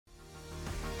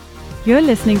You're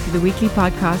listening to the weekly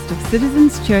podcast of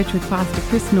Citizens Church with Pastor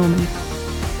Chris Norman.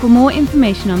 For more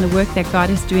information on the work that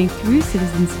God is doing through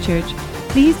Citizens Church,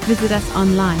 please visit us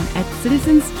online at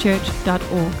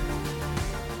citizenschurch.org.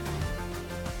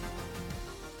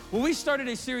 Well, we started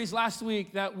a series last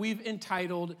week that we've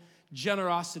entitled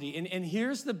Generosity. And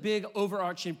here's the big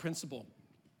overarching principle,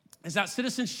 is that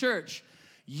Citizens Church,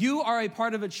 you are a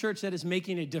part of a church that is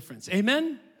making a difference.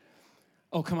 Amen?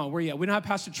 Oh, come on, where you at? We don't have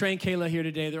Pastor Trey and Kayla here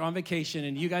today. They're on vacation,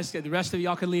 and you guys, the rest of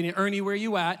y'all can lean in. Ernie, where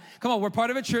you at? Come on, we're part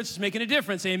of a church that's making a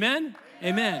difference. Amen?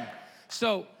 Amen.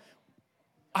 So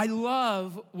I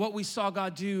love what we saw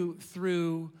God do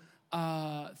through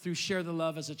Share the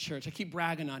Love as a church. I keep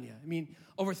bragging on you. I mean,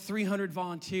 over 300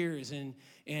 volunteers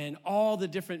and all the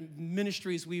different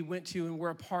ministries we went to and we're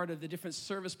a part of, the different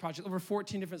service projects, over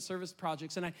 14 different service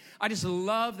projects. And I just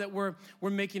love that we're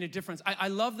making a difference. I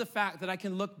love the fact that I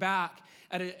can look back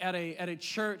at a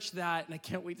church that, and I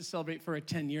can't wait to celebrate for a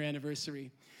 10-year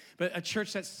anniversary, but a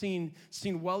church that's seen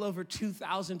well over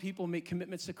 2,000 people make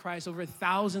commitments to Christ. Over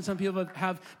 1,000, some people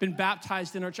have been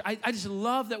baptized in our church. I just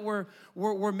love that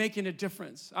we're making a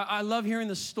difference. I love hearing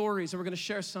the stories, and we're going to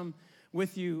share some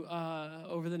with you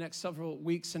over the next several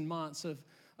weeks and months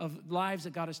of lives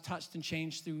that God has touched and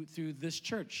changed through this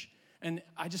church. And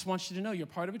I just want you to know you're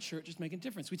part of a church that's making a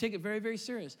difference. We take it very, very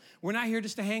serious. We're not here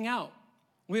just to hang out.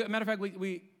 Matter of fact,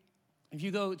 we if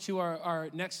you go to our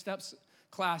Next Steps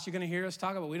class, you're going to hear us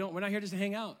talk about we're not here just to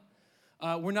hang out.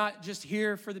 We're not just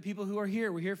here for the people who are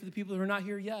here. We're here for the people who are not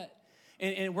here yet.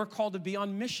 And we're called to be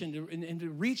on mission and to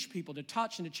reach people, to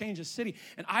touch and to change a city.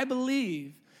 And I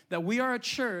believe that we are a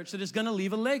church that is going to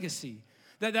leave a legacy.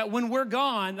 That when we're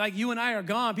gone, like you and I are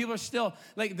gone, people are still,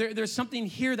 like there's something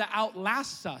here that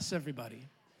outlasts us, everybody.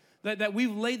 That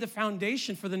we've laid the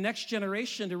foundation for the next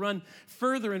generation to run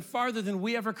further and farther than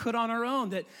we ever could on our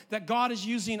own. That God is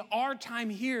using our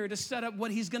time here to set up what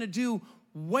he's going to do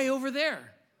way over there.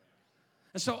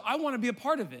 And so I want to be a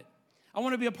part of it. I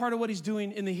want to be a part of what he's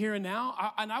doing in the here and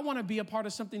now. And I want to be a part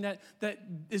of something that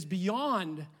is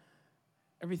beyond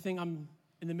everything I'm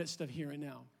in the midst of here and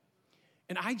now.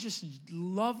 And I just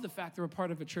love the fact that we're part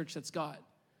of a church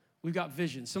we've got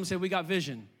vision. Someone say, we got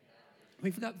vision.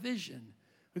 We've got vision.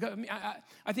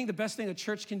 I think the best thing a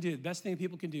church can do, the best thing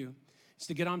people can do is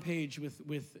to get on page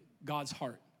with God's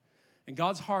heart. And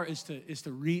God's heart is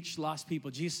to reach lost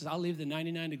people. Jesus says, I'll leave the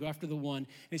 99 to go after the one. And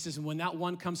he says, when that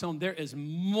one comes home, there is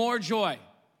more joy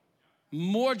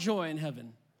in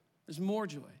heaven. There's more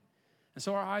joy. And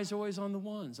so our eyes are always on the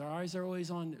ones. Our eyes are always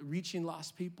on reaching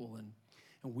lost people.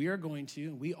 And we are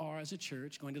as a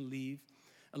church going to leave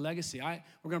a legacy.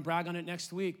 We're going to brag on it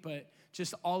next week, but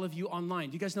just all of you online.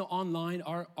 Do you guys know online,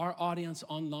 our audience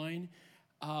online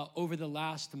over the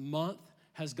last month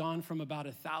has gone from about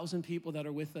 1,000 people that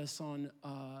are with us on,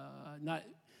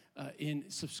 in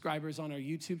subscribers on our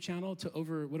YouTube channel to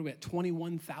over,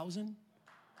 21,000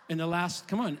 in the last,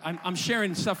 come on, I'm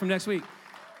sharing stuff from next week.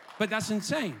 But that's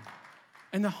insane.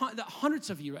 And the hundreds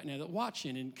of you right now that are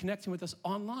watching and connecting with us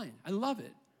online. I love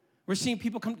it. We're seeing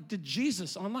people come to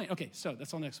Jesus online. Okay, so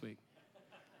that's all next week.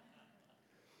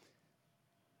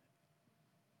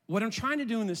 What I'm trying to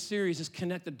do in this series is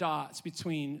connect the dots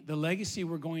between the legacy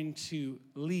we're going to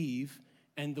leave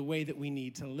and the way that we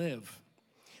need to live.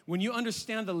 When you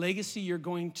understand the legacy you're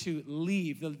going to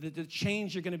leave, the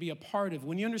change you're going to be a part of,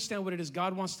 when you understand what it is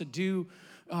God wants to do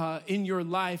in your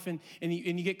life and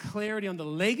you get clarity on the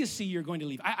legacy you're going to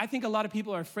leave. I think a lot of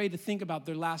people are afraid to think about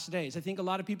their last days. I think a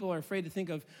lot of people are afraid to think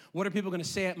of what are people going to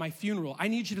say at my funeral. I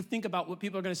need you to think about what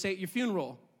people are going to say at your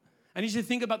funeral. I need you to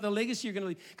think about the legacy you're going to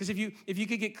leave. Because if you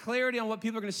could get clarity on what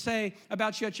people are going to say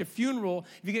about you at your funeral,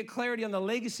 if you get clarity on the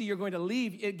legacy you're going to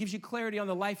leave, it gives you clarity on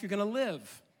the life you're going to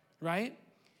live, right?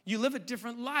 You live a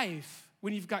different life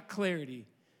when you've got clarity.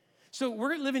 So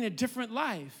we're living a different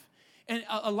life. And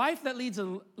a life that leaves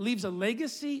a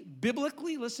legacy,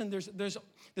 biblically, listen, there's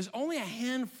only a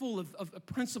handful of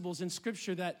principles in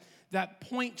Scripture that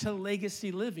point to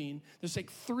legacy living. There's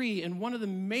like 3, and one of the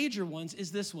major ones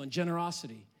is this one,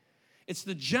 generosity. It's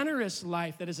the generous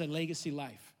life that is a legacy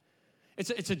life.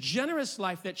 It's a generous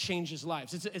life that changes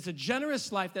lives. It's a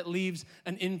generous life that leaves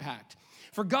an impact.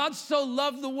 For God so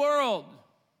loved the world.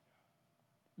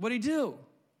 What did he do?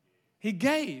 He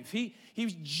gave. He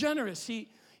was generous.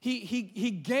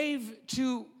 He gave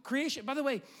to creation. By the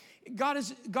way, God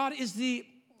is the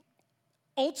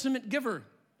ultimate giver.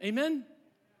 Amen?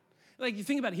 Like, you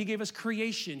think about it, he gave us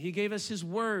creation. He gave us his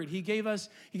word. He gave us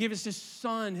his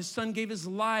son. His son gave his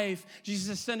life.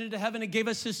 Jesus ascended to heaven and gave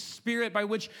us his spirit by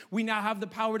which we now have the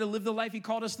power to live the life he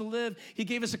called us to live. He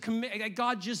gave us a commitment.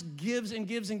 God just gives and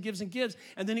gives and gives and gives.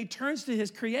 And then he turns to his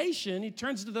creation. He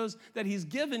turns to those that he's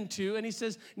given to. And he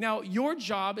says, now your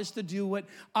job is to do what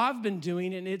I've been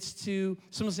doing. And it's to,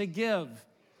 someone say, give.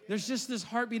 There's just this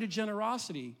heartbeat of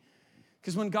generosity.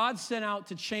 Because when God set out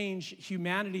to change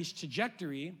humanity's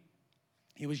trajectory,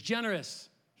 he was generous.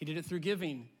 He did it through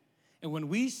giving. And when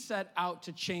we set out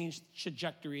to change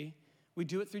trajectory, we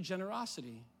do it through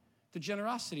generosity. Through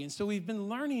generosity. And so we've been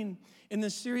learning in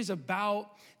this series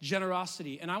about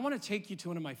generosity. And I want to take you to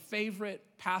one of my favorite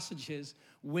passages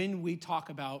when we talk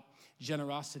about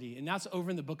generosity. And that's over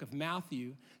in the book of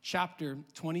Matthew, chapter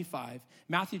 25.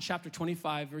 Matthew chapter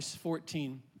 25, verse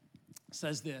 14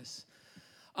 says this.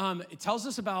 It tells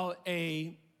us about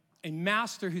a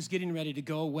master who's getting ready to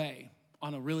go away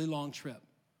on a really long trip.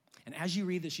 And as you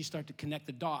read this, you start to connect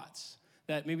the dots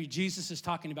that maybe Jesus is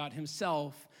talking about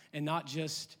himself and not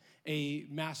just a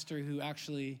master who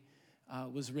actually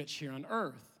was rich here on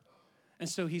earth. And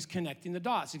so he's connecting the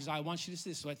dots because I want you to see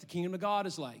this is what the kingdom of God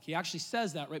is like. He actually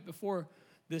says that right before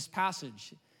this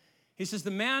passage. He says,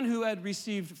 the man who had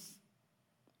received,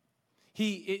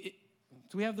 do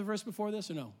we have the verse before this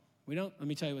or no? We don't? Let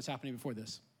me tell you what's happening before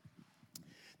this.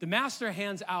 The master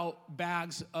hands out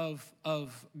bags of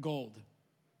gold.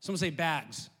 Someone say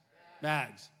bags.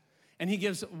 Bags. And he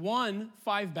gives one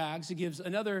 5 bags. He gives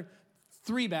another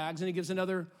 3 bags. And he gives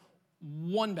another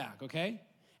 1 bag, okay?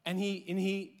 And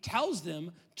he tells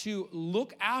them to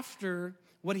look after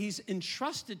what he's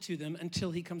entrusted to them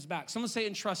until he comes back. Someone say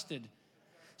entrusted.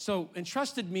 So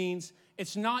entrusted means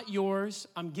it's not yours,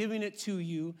 I'm giving it to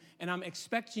you, and I'm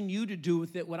expecting you to do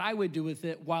with it what I would do with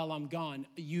it while I'm gone.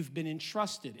 You've been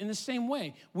entrusted. In the same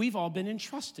way, we've all been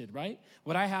entrusted, right?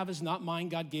 What I have is not mine.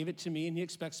 God gave it to me, and he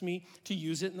expects me to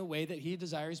use it in the way that he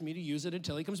desires me to use it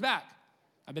until he comes back.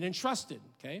 I've been entrusted,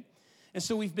 okay? And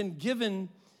so we've been given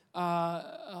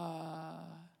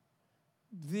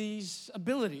these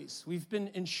abilities. We've been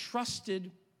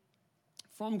entrusted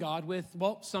from God with,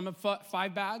 well, some have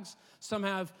 5 bags, some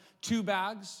have 2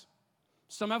 bags,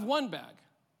 some have 1 bag.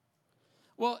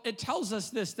 Well, it tells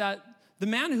us this, that the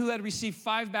man who had received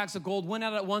 5 bags of gold went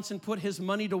out at once and put his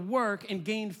money to work and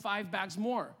gained 5 bags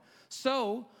more.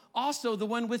 So also the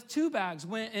one with 2 bags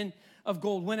of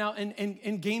gold went out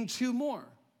and gained 2 more.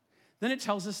 Then it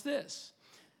tells us this.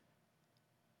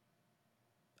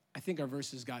 I think our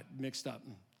verses got mixed up.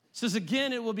 It says,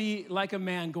 again, it will be like a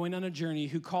man going on a journey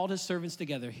who called his servants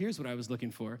together. Here's what I was looking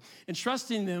for.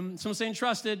 Entrusting them, someone say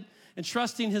entrusted,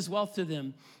 entrusting his wealth to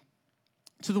them.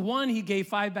 To the one, he gave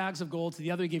 5 bags of gold. To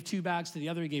the other, he gave 2 bags. To the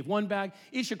other, he gave 1 bag,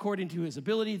 each according to his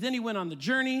ability. Then he went on the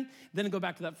journey. Then go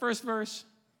back to that first verse.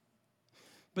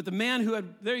 But the man who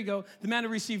had, there you go, the man who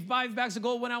received 5 bags of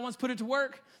gold went out once, put it to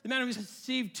work. The man who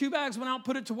received 2 bags went out,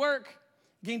 put it to work.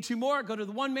 Gained 2 more, go to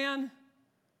the one man.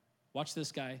 Watch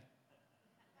this guy.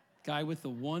 Guy with the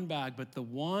 1 bag, but the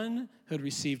one who had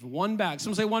received 1 bag,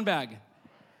 someone say 1 bag,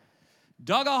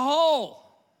 dug a hole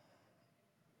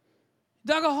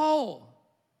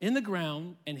in the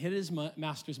ground and hid his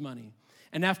master's money.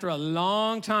 And after a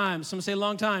long time, someone say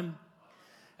long time,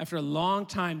 after a long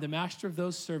time, the master of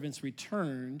those servants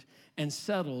returned and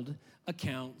settled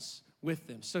accounts with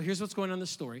them. So here's what's going on in the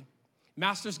story.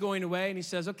 Master's going away, and he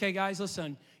says, okay, guys,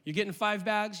 listen, you're getting 5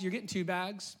 bags, you're getting 2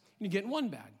 bags, and you're getting 1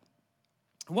 bag.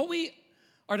 What we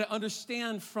are to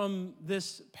understand from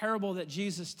this parable that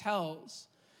Jesus tells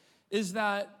is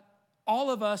that all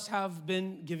of us have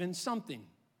been given something.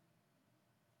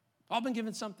 All been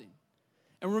given something.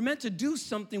 And we're meant to do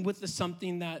something with the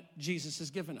something that Jesus has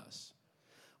given us.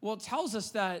 Well, it tells us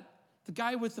that the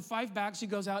guy with the 5 bags, he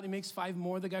goes out and he makes 5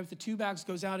 more. The guy with the 2 bags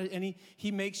goes out and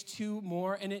he makes 2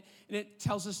 more. And it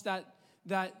tells us that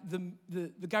the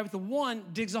guy with the 1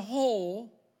 digs a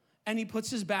hole and he puts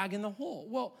his bag in the hole.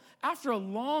 Well, after a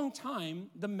long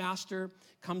time, the master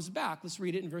comes back. Let's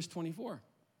read it in verse 24.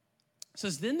 It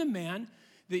says, then the man,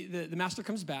 the master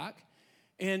comes back,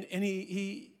 and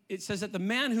it says that the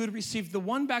man who had received the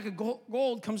 1 bag of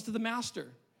gold comes to the master.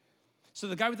 So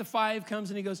the guy with the 5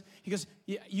 comes and he goes,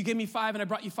 yeah, you gave me 5 and I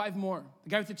brought you 5 more. The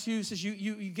guy with the 2 says,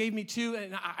 you gave me 2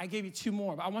 and I gave you 2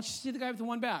 more. But I want you to see the guy with the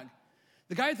 1 bag.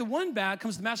 The guy with the 1 bag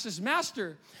comes to the master and says,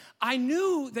 Master, I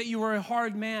knew that you were a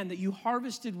hard man, that you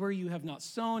harvested where you have not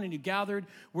sown and you gathered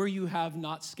where you have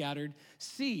not scattered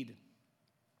seed.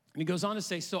 And he goes on to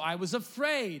say, so I was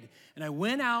afraid, and I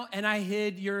went out and I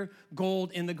hid your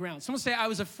gold in the ground. Someone say, I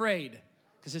was afraid,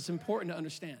 because it's important to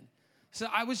understand. So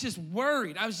I was just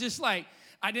worried. I was just like,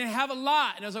 I didn't have a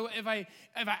lot. And I was like, if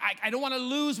I don't want to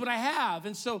lose what I have.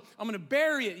 And so I'm going to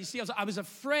bury it. You see, I was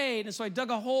afraid. And so I dug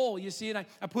a hole, you see, and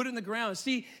I put it in the ground.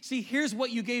 See, here's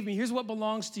what you gave me. Here's what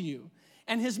belongs to you.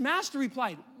 And his master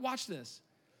replied, watch this.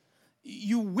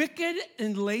 You wicked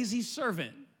and lazy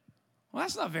servant. Well,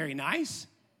 that's not very nice.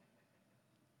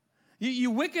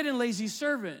 You wicked and lazy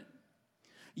servant.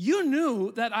 You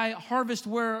knew that I harvest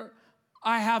where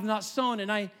I have not sown,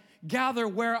 and I gather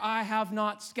where I have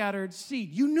not scattered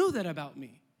seed. You knew that about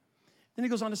me. Then he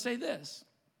goes on to say this.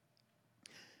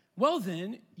 Well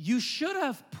then, you should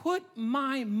have put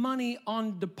my money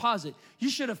on deposit.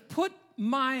 You should have put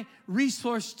my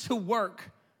resource to work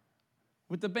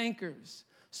with the bankers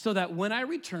so that when I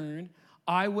returned,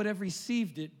 I would have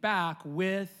received it back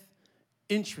with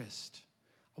interest.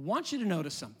 I want you to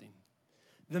notice something.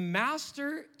 The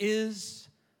master is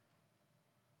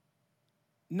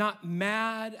not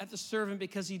mad at the servant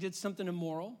because he did something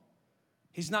immoral.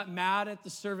 He's not mad at the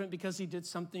servant because he did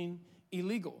something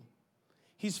illegal.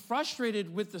 He's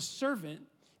frustrated with the servant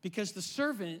because the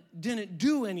servant didn't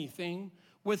do anything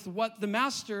with what the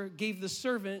master gave the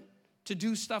servant to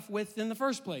do stuff with in the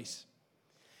first place.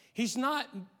 He's not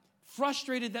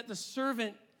frustrated that the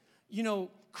servant,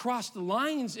 crossed the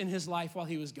lines in his life while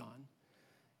he was gone.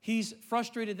 He's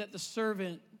frustrated that the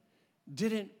servant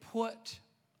didn't put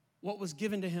what was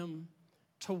given to him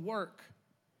to work.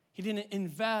 He didn't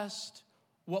invest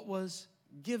what was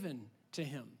given to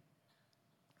him.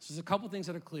 So there's a couple things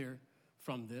that are clear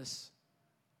from this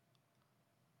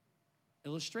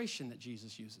illustration that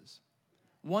Jesus uses.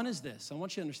 One is this, I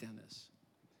want you to understand this,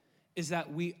 is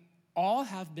that we all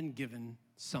have been given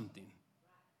something.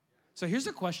 So here's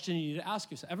a question you need to ask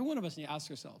yourself. Every one of us need to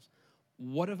ask ourselves,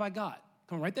 what have I got?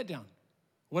 Come on, write that down.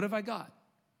 What have I got?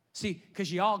 See,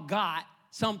 because you all got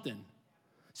something.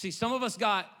 See, some of us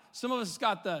got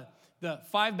the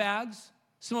 5 bags.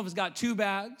 Some of us got 2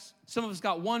 bags. Some of us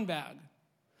got 1 bag.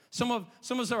 Some of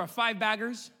us are 5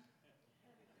 baggers,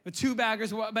 but 2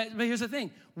 baggers. But here's the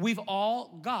thing: we've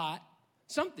all got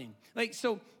something.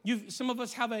 Some of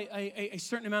us have a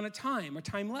certain amount of time or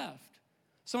time left.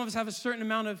 Some of us have a certain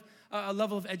amount of a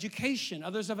level of education.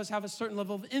 Others of us have a certain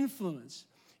level of influence.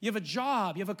 You have a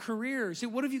job. You have a career. See,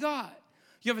 what have you got?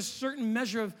 You have a certain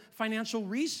measure of financial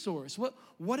resource.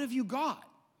 What have you got?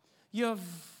 You have,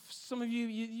 some of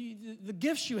you the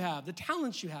gifts you have, the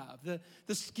talents you have,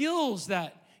 the skills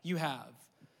that you have.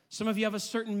 Some of you have a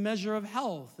certain measure of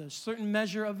health, a certain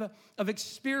measure of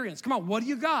experience. Come on, what do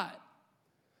you got?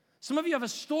 Some of you have a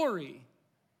story.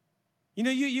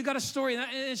 You got a story, and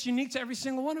it's unique to every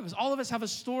single one of us. All of us have a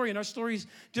story, and our story is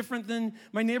different than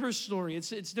my neighbor's story.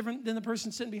 It's different than the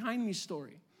person sitting behind me's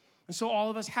story. And so all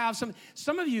of us have some.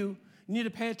 Some of you need to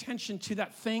pay attention to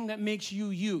that thing that makes you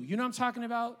you. You know what I'm talking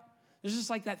about? There's just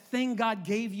like that thing God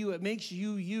gave you. It makes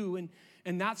you you,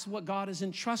 and that's what God has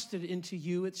entrusted into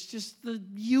you. It's just the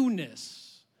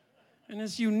you-ness, and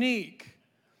it's unique.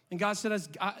 And God says,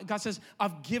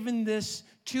 I've given this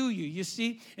to you. You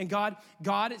see? And God,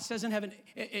 it says in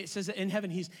heaven,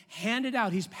 He's handed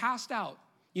out, He's passed out.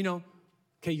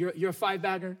 Okay, you're a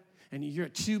 5-bagger, and you're a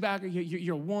 2-bagger,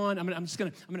 you're 1. I'm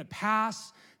gonna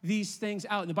pass these things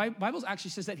out. And the Bible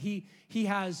actually says that He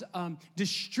has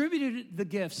distributed the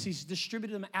gifts. He's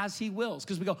distributed them as He wills.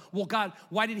 Because we go, well, God,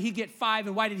 why did He get 5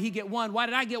 and why did He get 1? Why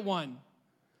did I get 1?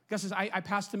 God says, I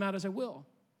passed them out as I will.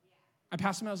 I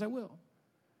passed them out as I will.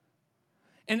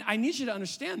 And I need you to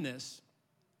understand this.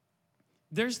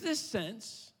 There's this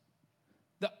sense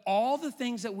that all the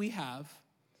things that we have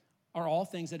are all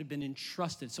things that have been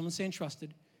entrusted. Someone say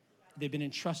entrusted. They've been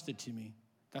entrusted to me.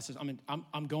 God says,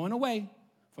 I'm going away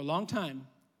for a long time.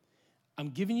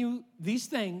 I'm giving you these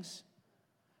things,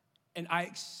 and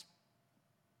I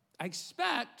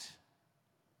expect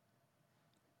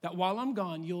that while I'm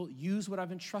gone, you'll use what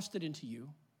I've entrusted into you,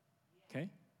 okay,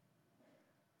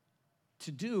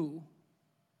 to do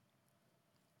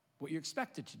what you're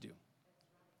expected to do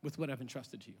with what I've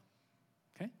entrusted to you,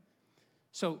 okay?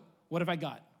 So what have I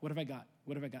got? What have I got?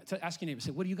 What have I got? So ask your neighbor,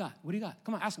 say, what do you got? What do you got?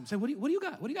 Come on, ask him. Say, what do you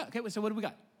got? What do you got? Okay, so what do we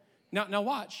got? Now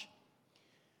watch.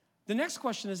 The next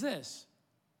question is this.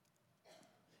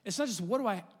 It's not just what do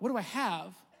I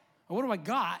have or what do I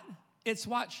got? It's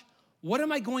watch, what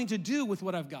am I going to do with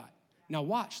what I've got? Now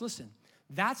watch, listen.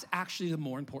 That's actually the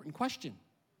more important question.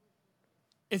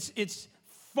 It's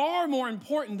far more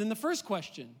important than the first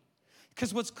question.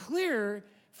 Because what's clear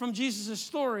from Jesus'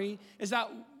 story is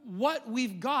that what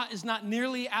we've got is not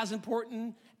nearly as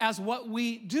important as what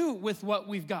we do with what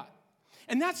we've got.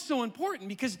 And that's so important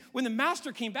because when the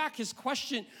master came back, his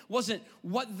question wasn't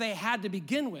what they had to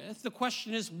begin with. The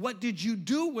question is, what did you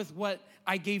do with what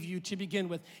I gave you to begin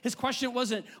with? His question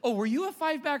wasn't, oh, were you a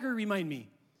 5-bagger? Remind me.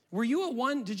 Were you a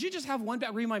 1? Did you just have 1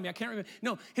 bag? Remind me. I can't remember.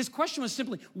 No, his question was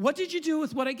simply, what did you do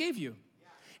with what I gave you?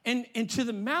 And to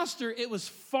the master, it was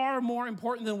far more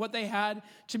important than what they had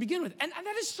to begin with. And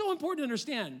that is so important to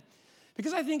understand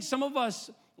because I think some of us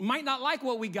might not like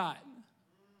what we got.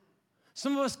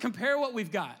 Some of us compare what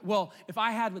we've got. Well, if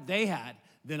I had what they had,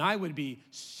 then I would be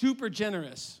super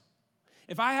generous.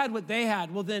 If I had what they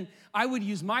had, well, then I would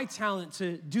use my talent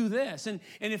to do this. And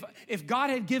if God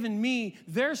had given me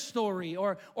their story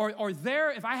or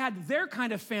if I had their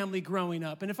kind of family growing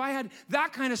up, and if I had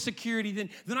that kind of security,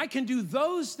 then I can do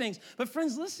those things. But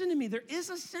friends, listen to me. There is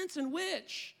a sense in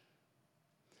which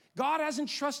God has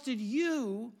entrusted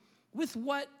you with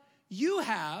what you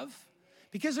have,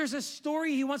 because there's a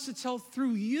story he wants to tell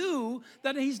through you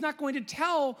that he's not going to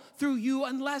tell through you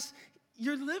unless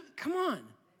you're living. Come on.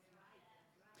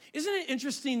 Isn't it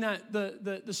interesting that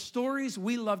the stories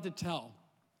we love to tell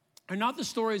are not the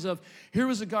stories of, here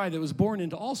was a guy that was born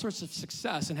into all sorts of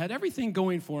success and had everything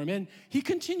going for him, and he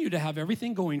continued to have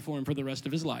everything going for him for the rest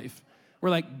of his life. We're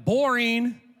like,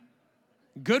 boring,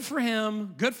 good for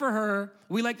him, good for her.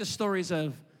 We like the stories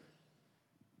of,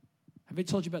 have I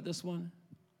told you about this one?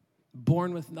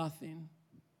 Born with nothing,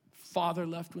 father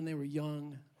left when they were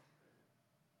young.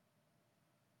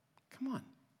 Come on.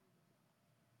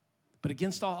 But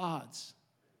against all odds,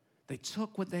 they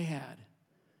took what they had.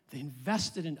 They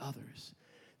invested in others.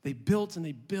 They built and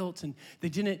they built, and they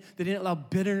didn't allow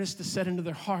bitterness to set into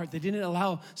their heart. They didn't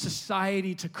allow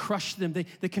society to crush them.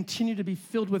 They continued to be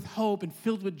filled with hope and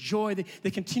filled with joy. They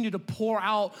continued to pour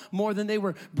out more than they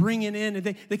were bringing in, and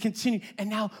they continued. And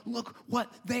now look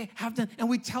what they have done. And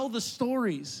we tell the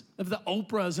stories of the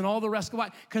Oprahs and all the rest.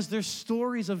 Why? Because they're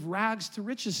stories of rags to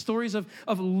riches, stories of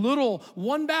little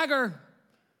 1-bagger.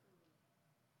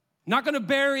 Not going to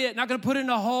bury it, not going to put it in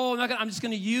a hole. I'm just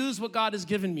going to use what God has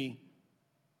given me.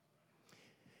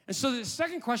 And so the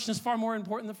second question is far more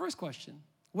important than the first question.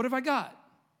 What have I got?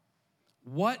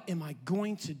 What am I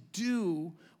going to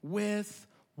do with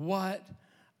what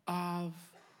I've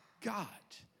got?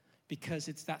 Because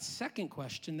it's that second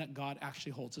question that God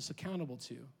actually holds us accountable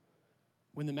to.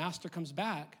 When the master comes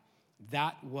back,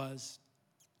 that was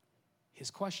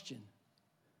his question.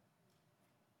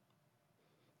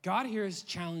 God here is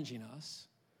challenging us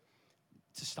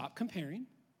to stop comparing.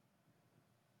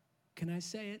 Can I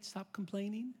say it? Stop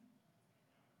complaining.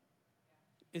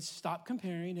 It's stop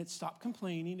comparing. It's stop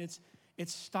complaining. It's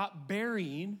stop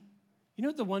burying. You know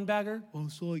what the 1-bagger? Oh,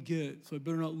 that's all I get, so I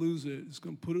better not lose it. Just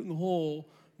going to put it in the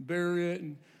hole, bury it,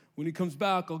 and when he comes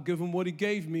back, I'll give him what he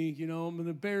gave me. I'm going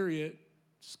to bury it.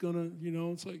 Just going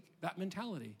to, it's like that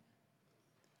mentality.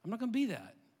 I'm not going to be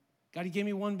that. God, he gave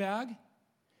me 1 bag.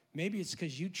 Maybe it's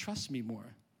because you trust me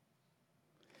more.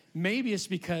 Maybe it's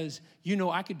because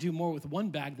I could do more with 1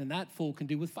 bag than that fool can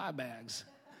do with 5 bags.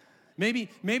 Maybe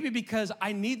because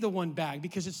I need the 1 bag,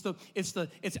 because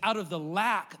it's out of the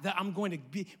lack that I'm going to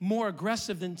be more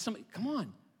aggressive than somebody. Come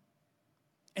on.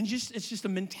 And it's just a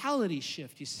mentality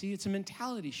shift, you see? It's a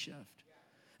mentality shift.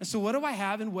 And so what do I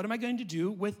have, and what am I going to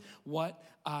do with what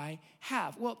I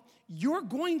have? Well, you're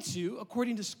going to,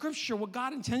 according to Scripture, what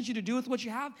God intends you to do with what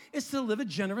you have is to live a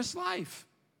generous life.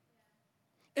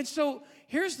 And so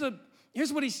here's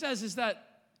what he says is that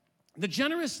the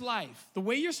generous life, the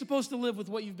way you're supposed to live with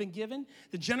what you've been given,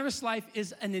 the generous life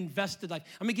is an invested life.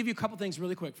 I'm going to give you a couple things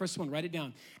really quick. First one, write it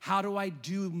down. How do I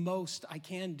do most I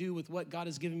can do with what God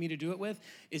has given me to do it with?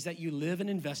 Is that you live an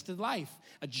invested life.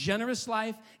 A generous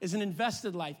life is an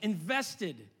invested life.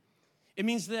 Invested, it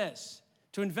means this.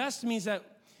 To invest means that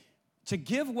to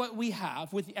give what we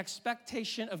have with the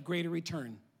expectation of greater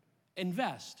return.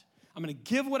 Invest. I'm going to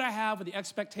give what I have with the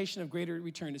expectation of greater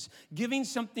return. It's giving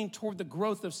something toward the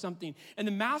growth of something. And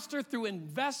the master, through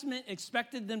investment,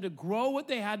 expected them to grow what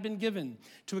they had been given,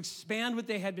 to expand what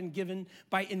they had been given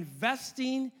by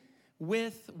investing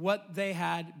with what they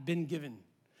had been given.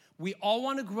 We all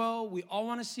want to grow. We all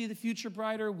want to see the future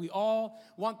brighter. We all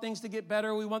want things to get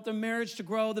better. We want the marriage to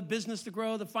grow, the business to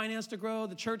grow, the finance to grow,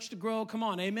 the church to grow. Come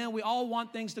on, amen? We all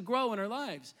want things to grow in our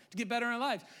lives, to get better in our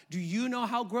lives. Do you know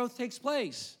how growth takes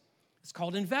place? It's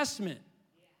called investment.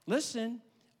 Listen,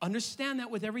 understand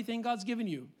that with everything God's given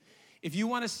you. If you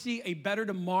want to see a better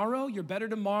tomorrow, your better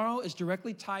tomorrow is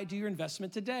directly tied to your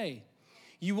investment today.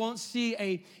 You won't see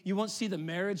the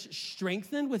marriage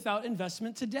strengthened without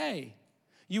investment today.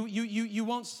 You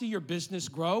won't see your business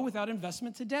grow without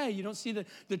investment today. You don't see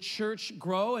the church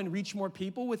grow and reach more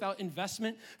people without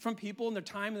investment from people and their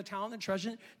time and the talent and the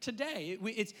treasure today.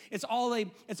 It's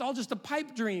all just a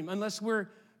pipe dream unless we're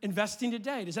investing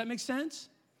today. Does that make sense?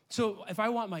 So if I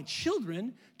want my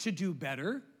children to do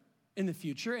better in the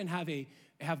future and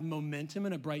have momentum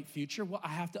and a bright future, well, I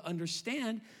have to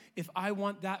understand if I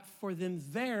want that for them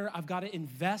there, I've got to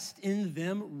invest in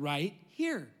them right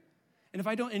here. And if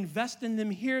I don't invest in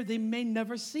them here, they may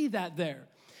never see that there.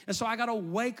 And so I got to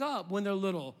wake up when they're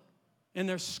little and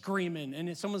they're screaming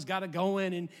and someone's got to go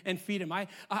in and feed them. I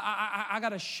got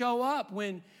to show up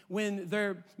when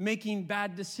they're making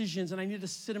bad decisions and I need to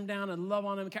sit them down and love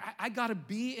on them. I got to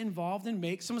be involved and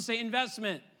make, someone say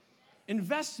investment.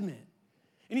 Investment.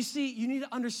 And you see, you need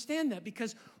to understand that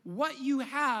because what you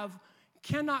have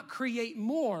cannot create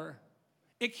more.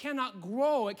 It cannot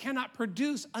grow. It cannot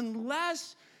produce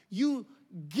unless you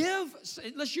give,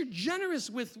 unless you're generous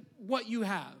with what you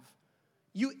have.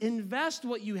 You invest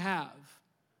what you have.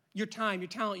 Your time, your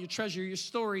talent, your treasure, your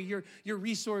story, your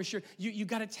resource. You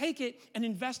got to take it and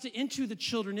invest it into the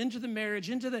children, into the marriage,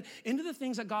 into the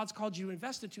things that God's called you to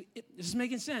invest into. This is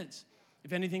making sense.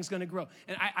 If anything's going to grow.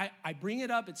 And I bring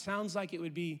it up, it sounds like it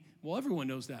would be, well, everyone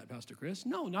knows that, Pastor Chris.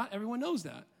 No, not everyone knows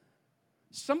that.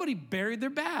 Somebody buried their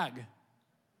bag.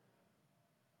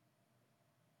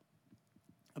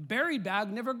 A buried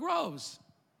bag never grows.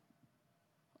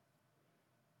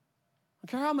 I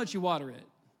don't care how much you water it.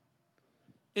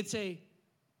 It's a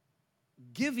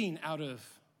giving out of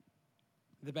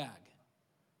the bag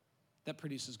that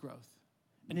produces growth.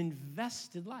 An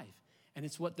invested life. And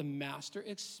it's what the master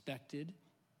expected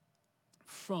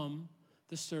from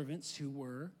the servants who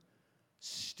were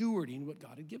stewarding what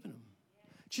God had given them.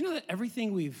 Do you know that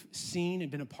everything we've seen and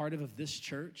been a part of this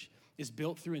church is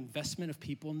built through investment of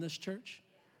people in this church?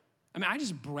 I mean, I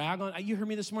just brag on, you heard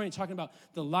me this morning talking about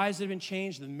the lives that have been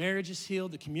changed, the marriages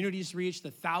healed, the communities reached,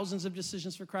 the thousands of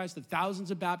decisions for Christ, the thousands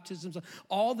of baptisms,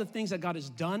 all the things that God has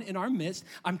done in our midst.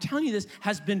 I'm telling you, this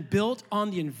has been built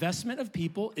on the investment of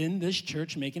people in this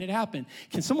church making it happen.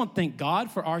 Can someone thank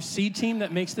God for our seed team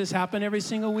that makes this happen every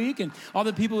single week and all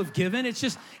the people who've given?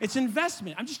 It's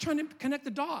investment. I'm just trying to connect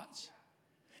the dots.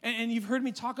 And you've heard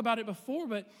me talk about it before,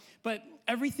 but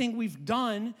everything we've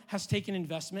done has taken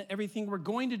investment. Everything we're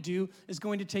going to do is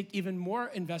going to take even more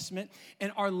investment.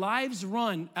 And our lives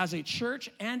run as a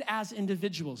church and as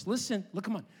individuals. Listen, look,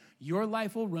 come on. Your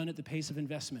life will run at the pace of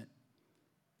investment.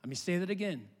 Let me say that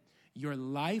again. Your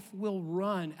life will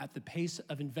run at the pace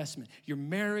of investment. Your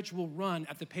marriage will run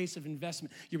at the pace of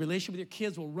investment. Your relationship with your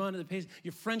kids will run at the pace.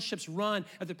 Your friendships run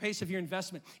at the pace of your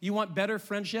investment. You want better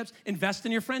friendships? Invest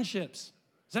in your friendships.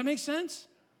 Does that make sense?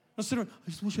 Don't sit around, I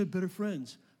just wish I had better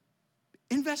friends.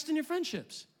 Invest in your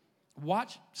friendships.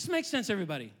 Watch. Does this make sense,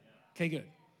 everybody? Okay, good.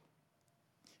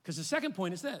 Because the second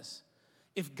point is this.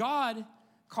 If God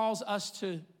calls us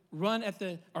to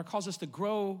calls us to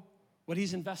grow what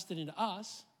he's invested into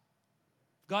us,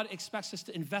 God expects us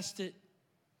to invest it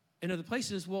in other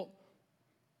places, well,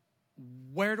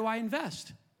 where do I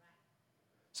invest?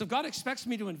 So if God expects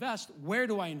me to invest, where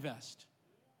do I invest?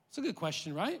 It's a good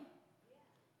question, right?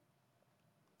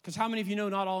 Because how many of you know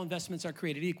not all investments are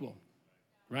created equal,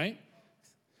 right?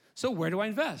 So where do I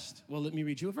invest? Well, let me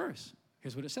read you a verse.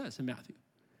 Here's what it says in Matthew.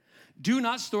 Do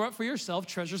not store up for yourself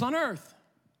treasures on earth.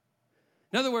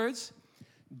 In other words,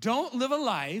 don't live a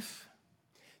life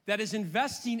that is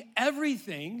investing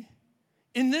everything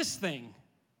in this thing.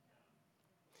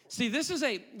 See, this is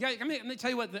let me tell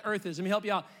you what the earth is. Let me help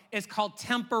you out. It's called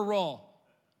temporal.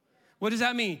 What does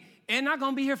that mean? It's not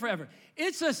going to be here forever.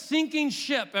 It's a sinking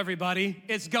ship, everybody.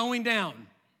 It's going down.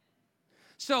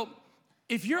 So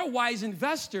if you're a wise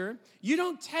investor, you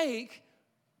don't take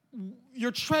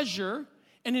your treasure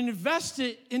and invest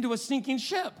it into a sinking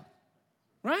ship,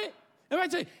 right? If I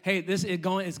tell you, hey,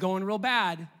 it's going real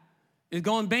bad. It's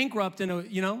going bankrupt,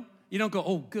 you don't go,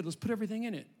 oh, good, let's put everything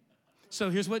in it. So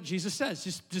here's what Jesus says.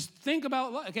 Just think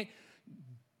about, okay,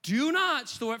 do not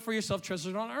store up for yourself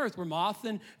treasures on earth where moth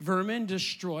and vermin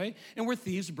destroy and where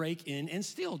thieves break in and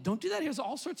steal. Don't do that. There's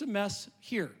all sorts of mess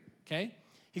here, okay?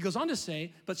 He goes on to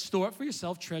say, but store up for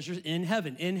yourself treasures in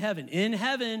heaven,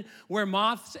 where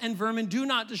moths and vermin do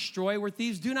not destroy, where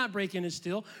thieves do not break in and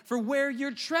steal. For where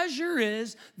your treasure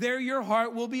is, there your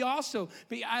heart will be also.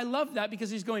 But I love that because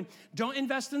he's going, don't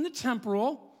invest in the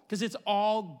temporal because it's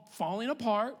all falling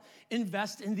apart.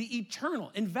 Invest in the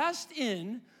eternal. Invest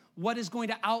in what is going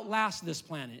to outlast this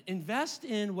planet. Invest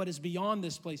in what is beyond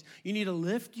this place. You need to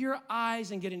lift your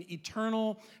eyes and get an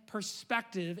eternal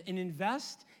perspective and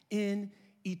invest in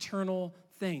eternal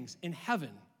things, in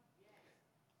heaven.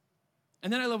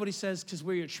 And then I love what he says, because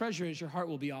where your treasure is, your heart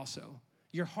will be also.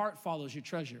 Your heart follows your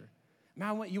treasure.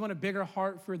 Man, you want a bigger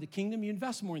heart for the kingdom? You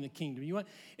invest more in the kingdom.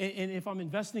 And if I'm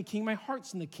investing in the kingdom, my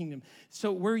heart's in the kingdom.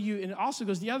 So and it also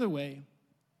goes the other way.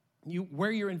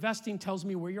 Where you're investing tells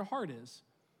me where your heart is.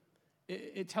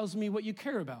 It tells me what you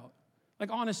care about.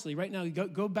 Like honestly, right now,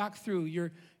 go back through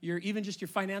your even just your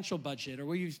financial budget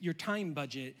or your time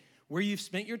budget, where you've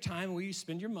spent your time, where you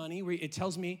spend your money. It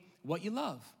tells me what you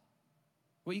love,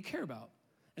 what you care about.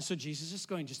 And so Jesus is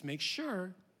going, just make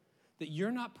sure that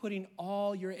you're not putting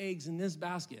all your eggs in this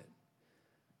basket,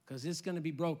 because it's going to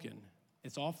be broken.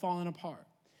 It's all falling apart.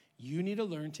 You need to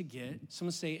learn to get,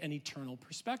 someone say, an eternal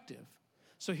perspective.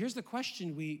 So here's the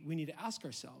question we need to ask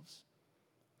ourselves.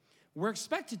 We're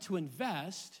expected to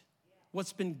invest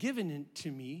what's been given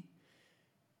to me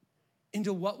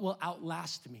into what will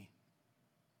outlast me.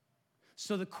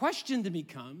 So the question then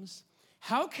becomes,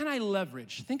 how can I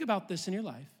leverage, think about this in your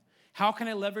life, how can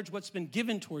I leverage what's been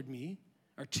given toward me,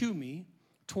 or to me,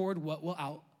 toward what will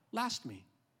outlast me?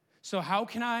 So how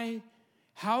can I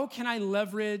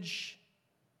leverage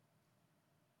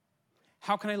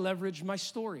my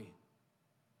story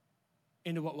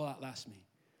into what will outlast me?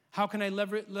 How can I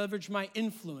leverage my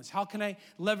influence? How can I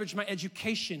leverage my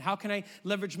education? How can I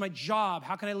leverage my job?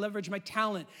 How can I leverage my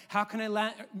talent? How can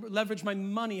I leverage my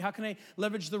money? How can I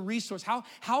leverage the resource?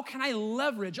 How can I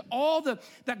leverage all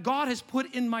that God has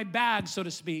put in my bag, so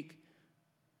to speak,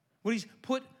 what he's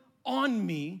put on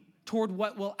me toward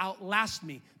what will outlast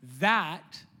me?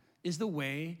 That is the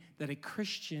way that a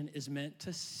Christian is meant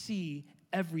to see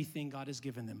everything God has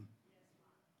given them.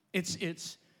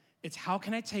 It's how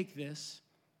can I take this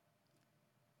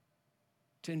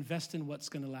to invest in what's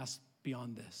going to last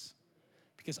beyond this?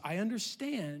 Because I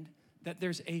understand that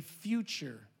there's a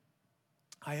future.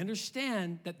 I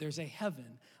understand that there's a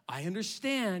heaven. I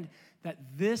understand that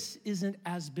this isn't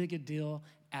as big a deal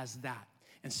as that.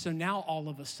 And so now all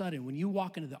of a sudden, when you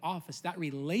walk into the office, that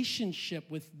relationship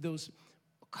with those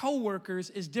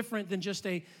coworkers is different than just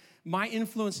my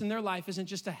influence in their life isn't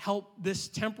just to help this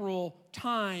temporal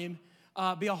time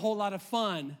be a whole lot of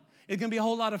fun. It's going to be a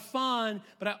whole lot of fun,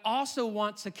 but I also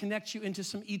want to connect you into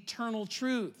some eternal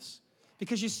truths.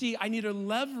 Because you see, I need to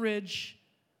leverage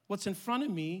what's in front of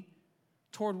me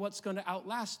toward what's going to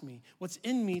outlast me. What's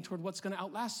in me toward what's going to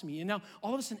outlast me. And now,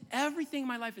 all of a sudden, everything in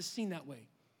my life is seen that way.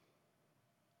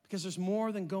 Because there's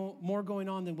more going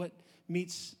on than what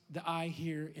meets the eye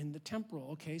here in the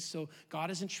temporal, okay? So God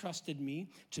has entrusted me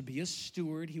to be a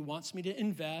steward. He wants me to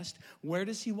invest. Where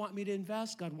does he want me to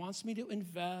invest? God wants me to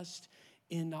invest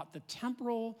in not the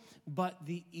temporal, but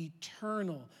the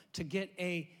eternal, to get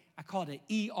I call it an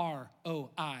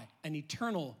EROI, an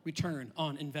eternal return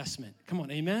on investment. Come on,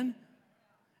 amen?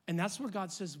 And that's where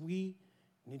God says we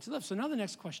need to live. So now the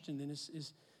next question then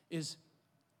is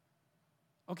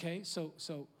okay,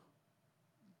 so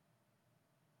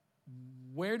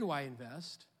where do I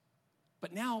invest?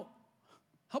 But now,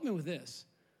 help me with this.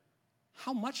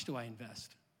 How much do I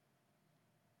invest?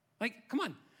 Like, come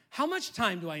on, how much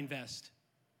time do I invest?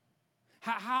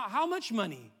 How much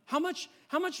money? How much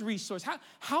resource?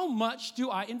 How much do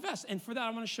I invest? And for that,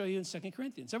 I'm going to show you in 2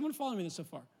 Corinthians. Everyone follow me this so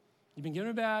far? You've been given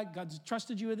a bag. God's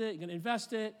trusted you with it. You're going to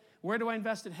invest it. Where do I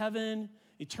invest it? Heaven,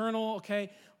 eternal,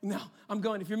 okay? Now, I'm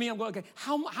going, if you're me, I'm going, okay,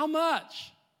 how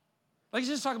much? Like,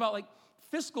 just talk about, like,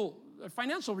 fiscal,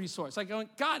 financial resource. Like, going,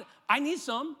 God, I need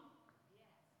some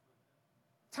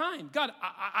time. God,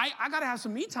 I got to have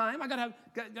some me time. I got to have,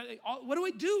 what do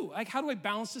I do? Like, how do I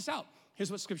balance this out? Here's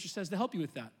what Scripture says to help you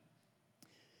with that.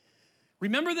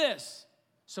 Remember this.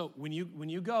 So when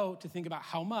you go to think about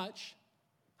how much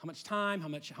time, how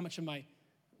much am I,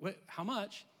 how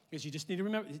much, because you just need to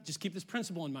remember, just keep this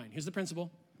principle in mind. Here's the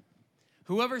principle.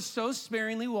 Whoever sows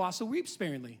sparingly will also reap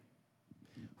sparingly.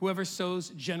 Whoever sows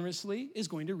generously is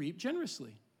going to reap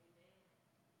generously.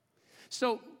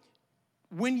 So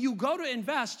when you go to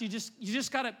invest, you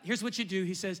just got to, here's what you do.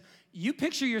 He says, you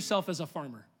picture yourself as a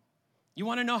farmer. You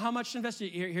want to know how much to invest?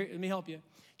 Here, let me help you.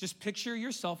 Just picture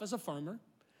yourself as a farmer.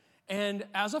 And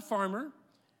as a farmer,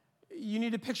 you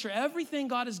need to picture everything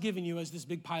God has given you as this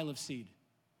big pile of seed.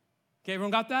 Okay,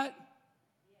 everyone got that?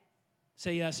 Yes.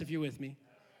 Say yes if you're with me.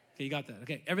 Okay, you got that.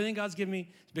 Okay, everything God's given me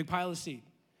is a big pile of seed.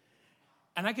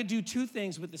 And I could do two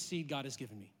things with the seed God has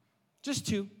given me. Just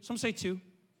two. Some say two.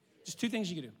 Just two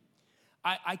things you can do.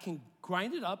 I can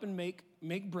grind it up and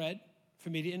make bread for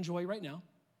me to enjoy right now.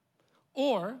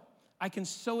 Or I can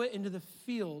sow it into the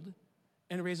field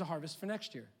and raise a harvest for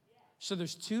next year. So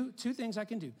there's two things I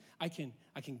can do. I can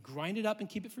grind it up and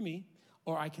keep it for me,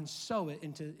 or I can sow it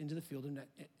into the field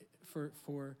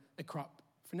for a crop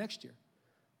for next year.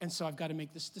 And so I've got to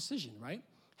make this decision, right?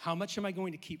 How much am I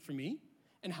going to keep for me?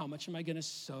 And how much am I going to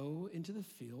sow into the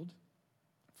field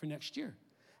for next year?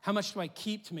 How much do I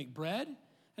keep to make bread?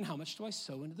 And how much do I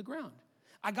sow into the ground?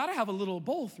 I got to have a little of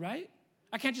both, right?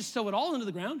 I can't just sow it all into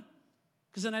the ground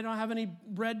because then I don't have any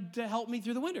bread to help me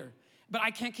through the winter. But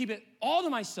I can't keep it all to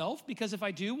myself because if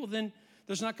I do, well, then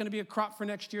there's not going to be a crop for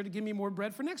next year to give me more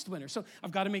bread for next winter. So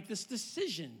I've got to make this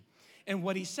decision. And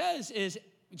what he says is,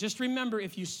 just remember,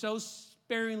 if you sow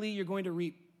sparingly, you're going to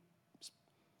reap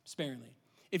sparingly.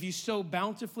 If you sow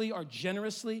bountifully or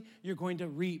generously, you're going to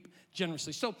reap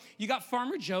generously. So you got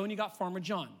Farmer Joe and you got Farmer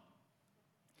John.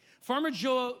 Farmer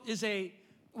Joe is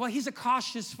he's a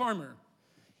cautious farmer.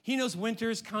 He knows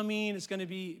winter's coming. It's going to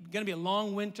be a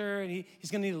long winter, and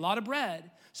he's going to need a lot of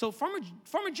bread. So Farmer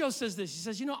Joe says this. He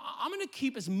says, I'm going to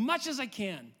keep as much as I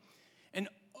can and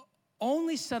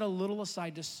only set a little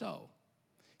aside to sow.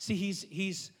 See,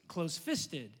 he's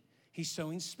close-fisted. He's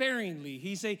sowing sparingly.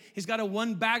 He's got a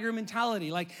one-bagger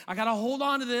mentality. Like, I got to hold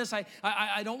on to this.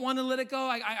 I don't want to let it go.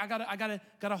 I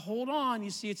got to hold on. You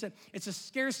see, it's a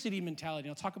scarcity mentality.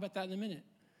 I'll talk about that in a minute.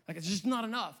 Like, it's just not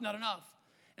enough.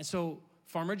 And so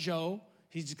Farmer Joe,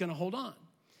 he's just going to hold on.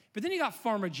 But then you got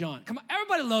Farmer John. Come on,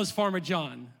 everybody loves Farmer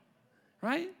John,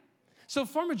 right? So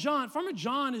Farmer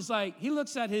John is like, he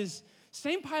looks at his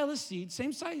same pile of seed,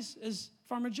 same size as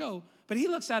Farmer Joe, but he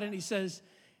looks at it and he says,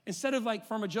 instead of like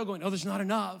Farmer Joe going, oh, there's not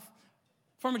enough,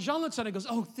 Farmer John looks at it and goes,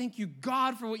 oh, thank you,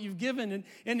 God, for what you've given,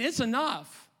 and it's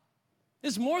enough.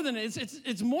 It's more than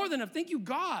enough. Thank you,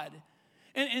 God.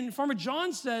 And Farmer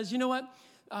John says, you know what?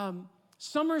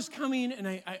 Summer's coming, and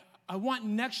I want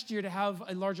next year to have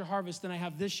a larger harvest than I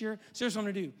have this year. So here's what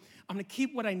I'm going to do. I'm going to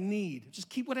keep what I need. Just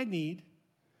keep what I need.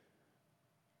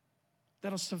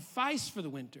 That'll suffice for the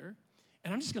winter,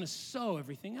 and I'm just going to sow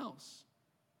everything else.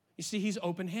 You see, he's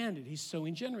open-handed. He's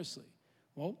sowing generously.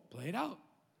 Well, play it out.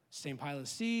 Same pile of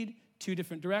seed, two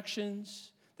different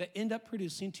directions that end up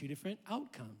producing two different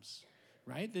outcomes,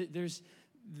 right?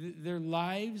 Their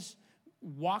lives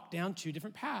walk down two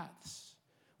different paths.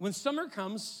 When summer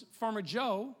comes, Farmer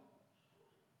Joe,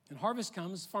 and harvest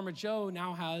comes, Farmer Joe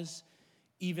now has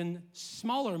even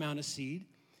smaller amount of seed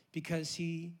because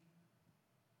he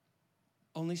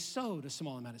only sowed a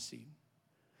small amount of seed.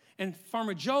 And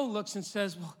Farmer Joe looks and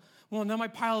says, well, now my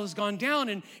pile has gone down,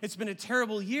 and it's been a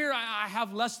terrible year. I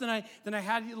have less than I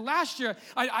had last year.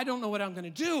 I don't know what I'm going to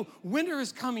do. Winter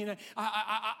is coming.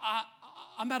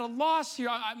 I'm at a loss here.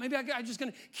 Maybe I'm just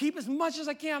going to keep as much as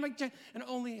I can and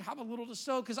only have a little to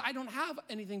sow because I don't have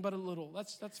anything but a little.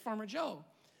 That's Farmer Joe.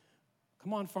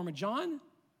 Come on, Farmer John.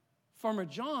 Farmer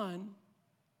John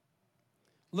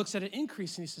looks at an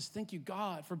increase and he says, thank you,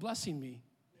 God, for blessing me.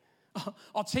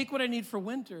 I'll take what I need for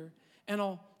winter and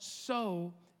I'll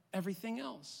sow everything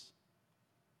else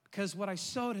because what I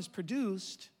sowed has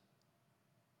produced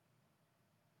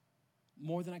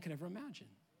more than I could ever imagine.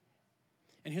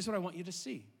 And here's what I want you to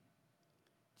see.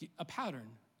 A pattern.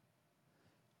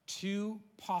 Two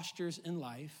postures in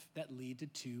life that lead to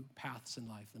two paths in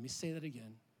life. Let me say that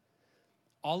again.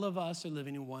 All of us are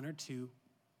living in one or two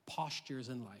postures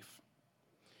in life.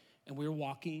 And we're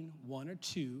walking one or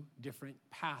two different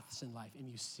paths in life. And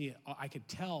you see it. I could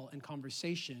tell in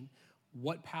conversation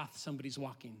what path somebody's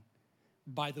walking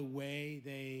by the way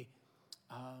they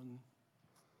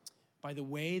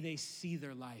see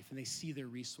their life and they see their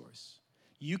resource.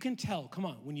 You can tell, come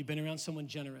on, when you've been around someone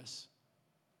generous.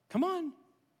 Come on.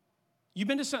 You've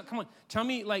been to some, come on, tell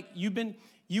me, like, you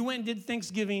went and did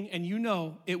Thanksgiving and you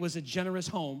know it was a generous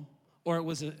home or it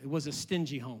was a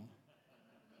stingy home.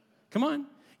 Come on.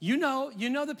 You know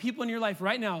the people in your life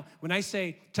right now, when I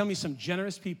say, tell me some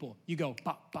generous people, you go,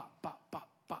 bop, bop, bop, bop,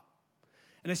 bop.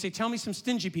 And I say, tell me some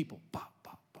stingy people, bop,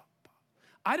 bop, bop, bop.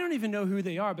 I don't even know who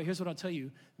they are, but here's what I'll tell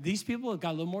you. These people have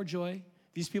got a little more joy.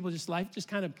 These people, life just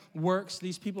kind of works.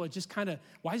 These people are just kind of,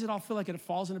 why does it all feel like it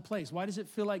falls into place? Why does it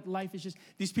feel like life is just,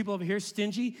 these people over here,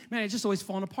 stingy? Man, it's just always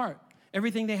falling apart.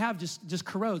 Everything they have just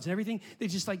corrodes, and everything, they're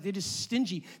just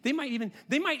stingy. They might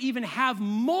even have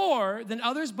more than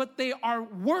others, but they are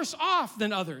worse off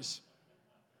than others.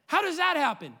 How does that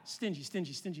happen? Stingy,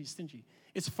 stingy, stingy, stingy.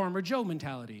 It's Farmer Joe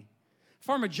mentality.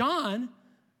 Farmer John,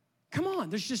 come on,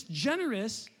 there's just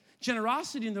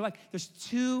generosity in their life. There's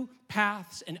two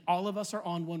paths, and all of us are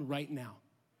on one right now.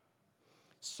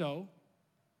 So,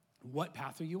 what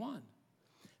path are you on?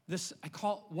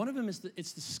 One of them is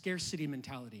it's the scarcity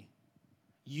mentality.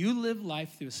 You live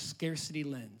life through a scarcity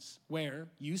lens where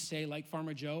you say, like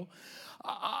Farmer Joe,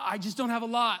 I just don't have a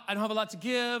lot. I don't have a lot to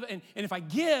give. And if I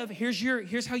give,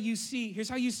 here's how you see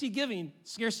giving,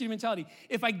 scarcity mentality.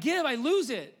 If I give, I lose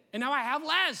it. And now I have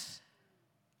less.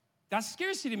 That's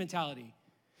scarcity mentality.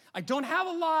 I don't have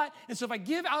a lot, and so if I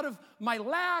give out of my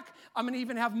lack, I'm going to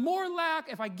even have more lack.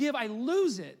 If I give, I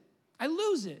lose it. I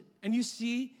lose it. And you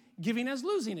see giving as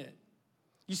losing it.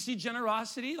 You see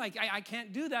generosity, like I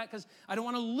can't do that because I don't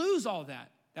want to lose all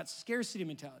that. That's scarcity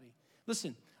mentality.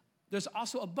 Listen, there's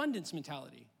also abundance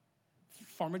mentality.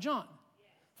 Farmer John.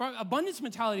 Abundance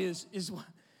mentality is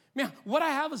man, what I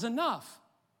have is enough.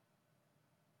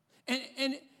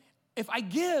 And if I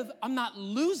give, I'm not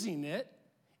losing it.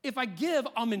 If I give,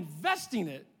 I'm investing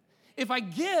it. If I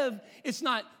give, it's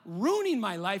not ruining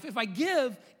my life. If I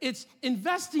give, it's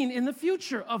investing in the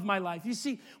future of my life. You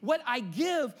see, what I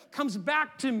give comes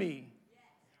back to me.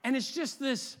 And it's just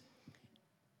this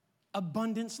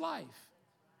abundance life.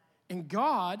 And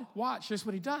God, watch, here's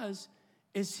what he does,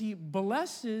 is he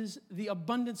blesses the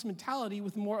abundance mentality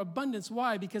with more abundance.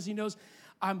 Why? Because he knows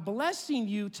I'm blessing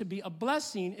you to be a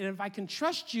blessing, and if I can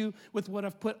trust you with what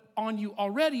I've put on you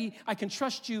already, I can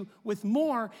trust you with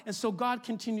more, and so God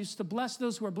continues to bless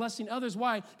those who are blessing others.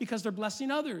 Why? Because they're blessing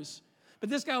others.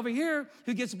 But this guy over here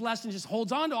who gets blessed and just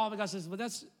holds on to all of it, God says, well,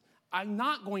 I'm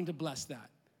not going to bless that,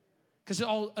 because it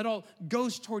all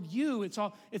goes toward you.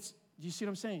 Do you see what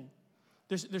I'm saying?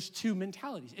 There's two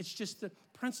mentalities. It's just the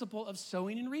principle of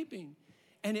sowing and reaping,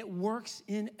 and it works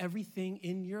in everything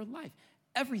in your life.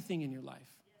 Everything in your life.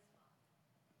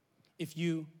 If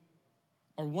you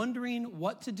are wondering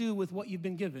what to do with what you've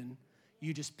been given,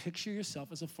 you just picture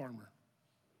yourself as a farmer.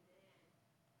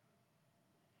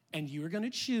 And you are going to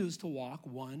choose to walk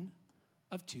one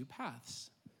of two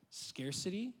paths,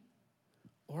 scarcity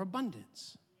or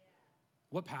abundance.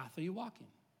 What path are you walking?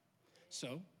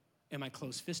 So, am I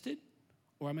close-fisted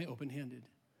or am I open-handed?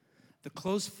 The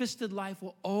close-fisted life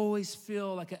will always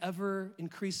feel like an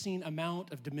ever-increasing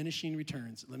amount of diminishing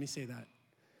returns. Let me say that.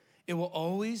 It will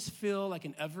always feel like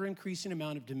an ever-increasing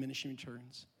amount of diminishing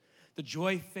returns. The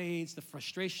joy fades, the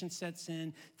frustration sets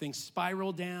in, things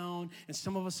spiral down, and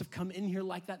some of us have come in here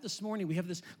like that this morning. We have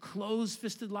this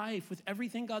closed-fisted life with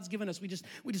everything God's given us. We just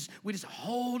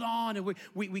hold on, and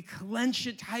we clench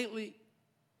it tightly.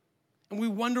 And we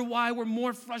wonder why we're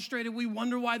more frustrated. We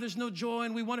wonder why there's no joy.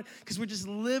 And we wonder, because we're just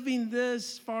living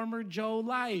this Farmer Joe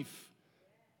life.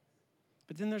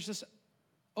 But then there's this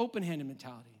open-handed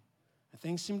mentality. And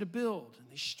things seem to build, and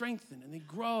they strengthen, and they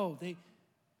grow. They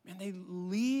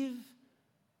leave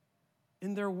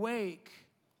in their wake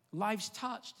lives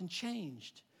touched and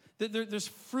changed. There's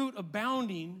fruit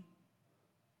abounding,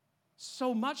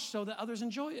 so much so that others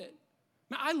enjoy it.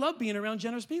 Man, I love being around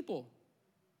generous people.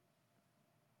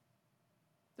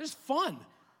 There's fun.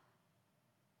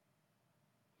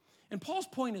 And Paul's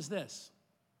point is this,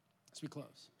 as we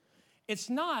close.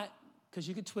 It's not, because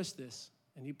you could twist this,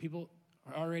 and people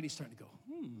are already starting to go,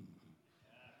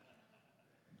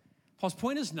 Paul's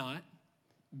point is not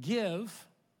give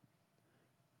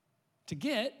to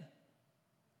get.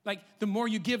 Like, the more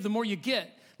you give, the more you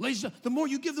get. Ladies, the more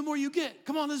you give, the more you get.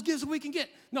 Come on, let's give so we can get.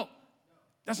 No,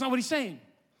 that's not what he's saying.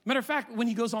 Matter of fact, when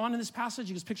he goes on in this passage,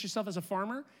 you just picture yourself as a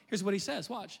farmer. Here's what he says.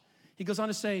 Watch. He goes on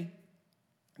to say,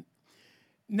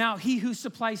 now he who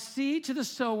supplies seed to the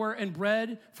sower and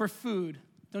bread for food.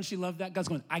 Don't you love that? God's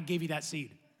going, I gave you that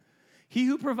seed. He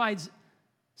who provides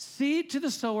seed to the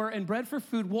sower and bread for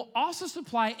food will also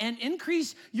supply and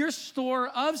increase your store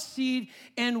of seed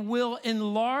and will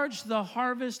enlarge the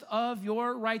harvest of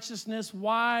your righteousness.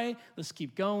 Why? Let's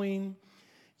keep going.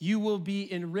 You will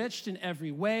be enriched in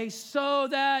every way so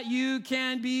that you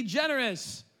can be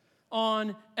generous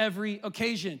on every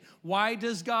occasion. Why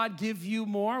does God give you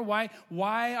more?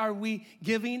 Why are we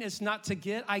giving? It's not to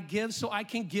get. I give so I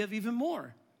can give even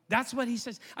more. That's what he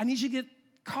says. I need you to get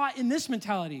caught in this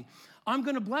mentality. I'm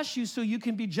going to bless you so you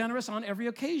can be generous on every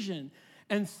occasion.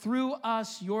 And through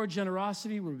us, your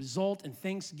generosity will result in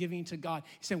thanksgiving to God.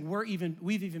 He's saying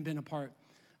we've even been a part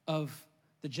of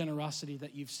the generosity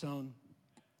that you've sown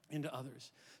into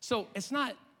others. So it's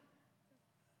not,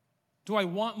 do I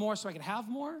want more so I can have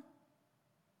more?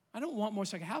 I don't want more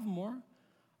so I can have more.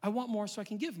 I want more so I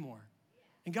can give more.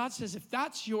 And God says if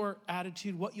that's your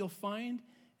attitude, what you'll find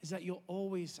is that you'll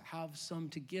always have some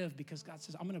to give, because God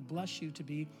says, I'm going to bless you to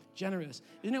be generous.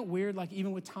 Isn't it weird, like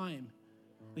even with time?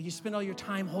 Like you spend all your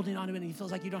time holding on to it and it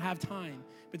feels like you don't have time.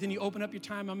 But then you open up your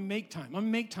time, I'm going to make time. I'm going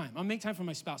to make time. I'm going to make time for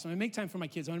my spouse. I'm going to make time for my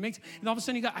kids. I'm going to make time. And all of a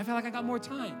sudden I feel like I got more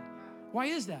time. Why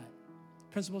is that?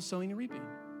 Principle of sowing and reaping.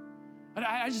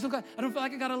 I don't feel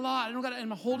like I got a lot. And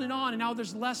I'm holding on, and now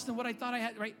there's less than what I thought I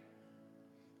had, right?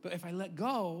 But if I let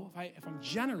go, if I'm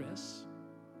generous,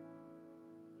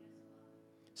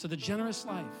 so the generous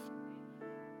life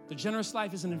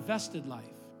is an invested life.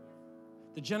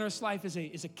 The generous life is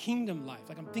a kingdom life.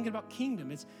 Like I'm thinking about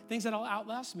kingdom. It's things that'll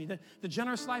outlast me. The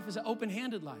generous life is an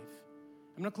open-handed life.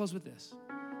 I'm gonna close with this.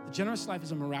 The generous life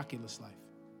is a miraculous life.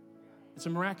 It's a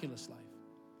miraculous life.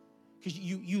 Because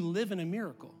you live in a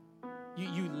miracle.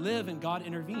 You live in God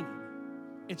intervening.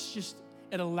 It's just,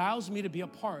 it allows me to be a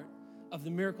part of the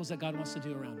miracles that God wants to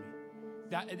do around me.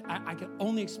 I can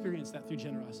only experience that through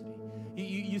generosity.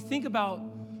 You think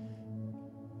about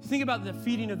the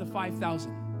feeding of the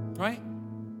 5,000, right?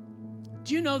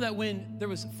 Do you know that when there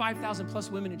was 5,000 plus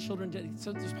women and children dead,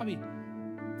 so there's probably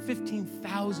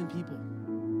 15,000 people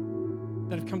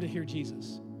that have come to hear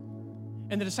Jesus.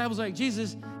 And the disciples are like,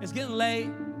 Jesus, it's getting late.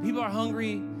 People are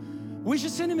hungry. We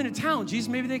should send them into town. Jesus,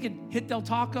 maybe they could hit Del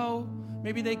Taco.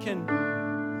 Maybe they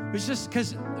can. It's just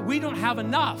because we don't have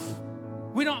enough.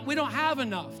 We don't have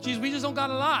enough. Jesus, we just don't got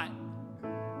a lot.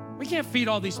 We can't feed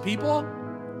all these people.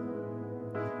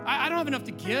 I don't have enough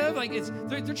to give. Like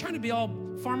they're trying to be all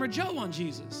Farmer Joe on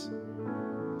Jesus.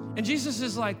 And Jesus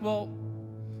is like, well,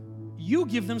 you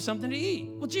give them something to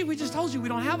eat. Well, gee, we just told you we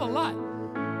don't have a lot.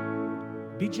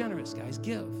 Be generous, guys,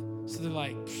 give. So they're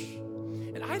like, pfft.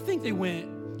 And I think they went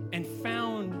and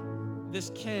found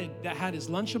this kid that had his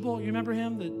Lunchable. You remember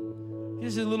him?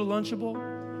 Here's his little Lunchable.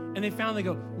 And they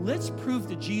go, let's prove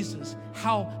to Jesus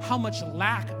how much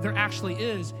lack there actually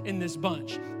is in this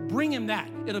bunch. Bring him that.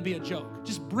 It'll be a joke.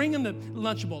 Just bring him the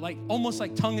Lunchable, like almost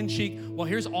like tongue in cheek. Well,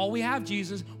 here's all we have,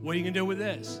 Jesus. What are you gonna do with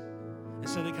this? And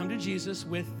so they come to Jesus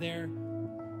with their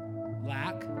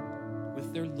lack,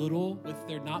 with their little, with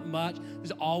their not much.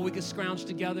 This is all we could scrounge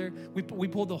together. We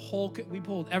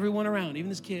pulled everyone around, even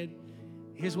this kid.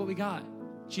 Here's what we got.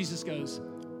 Jesus goes,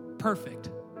 perfect,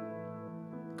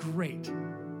 great.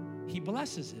 He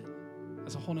blesses it.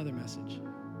 That's a whole nother message.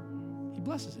 He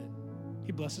blesses it.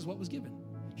 He blesses what was given.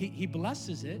 He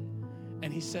blesses it,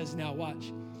 and he says, now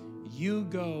watch, you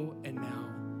go and now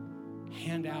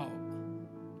hand out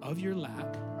of your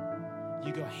lack,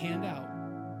 you go hand out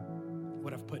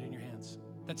what I've put in your hands.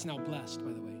 That's now blessed,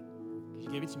 by the way. You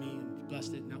gave it to me and you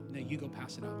blessed it. Now you go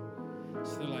pass it out.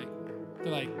 So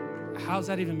they're like, how does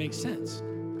that even make sense?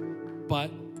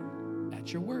 But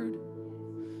at your word.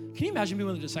 Can you imagine being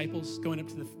one of the disciples going up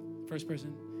to the first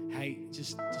person? Hey,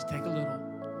 just take a little.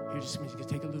 Here, just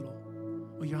take a little.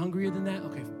 Oh, you're hungrier than that?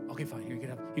 Okay, fine. Here, you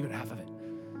get half of it.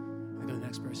 And then go to the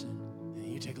next person. And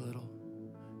then you take a little.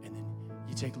 And then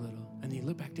you take a little. And then you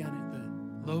look back down at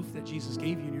the loaf that Jesus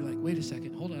gave you, and you're like, wait a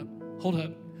second, hold up.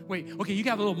 Wait, okay, you can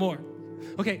have a little more.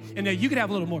 Okay, and now you could have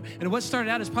a little more. And what started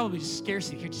out is probably just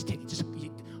scarcity. Here, just take it.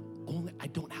 I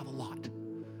don't have a lot,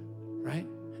 right?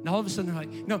 And all of a sudden they're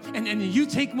like, no, and you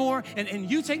take more, and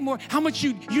you take more. How much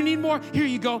you need more? Here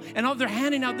you go. And they're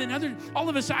handing out. All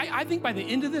of us, I think by the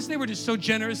end of this, they were just so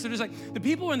generous. They're just like, the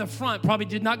people in the front probably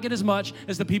did not get as much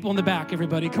as the people in the back,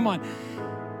 everybody. Come on.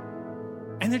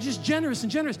 And they're just generous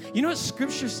and generous. You know what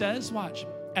Scripture says? Watch.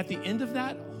 At the end of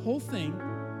that whole thing,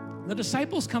 the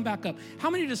disciples come back up. How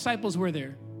many disciples were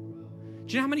there?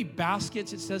 Do you know how many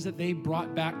baskets it says that they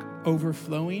brought back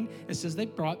overflowing? It says they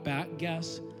brought back,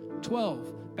 guess,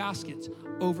 12 baskets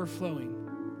overflowing.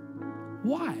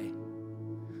 Why?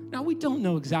 Now, we don't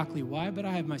know exactly why, but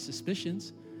I have my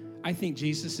suspicions. I think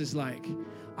Jesus is like,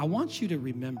 I want you to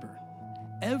remember,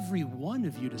 every one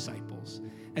of you disciples,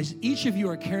 as each of you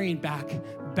are carrying back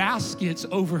baskets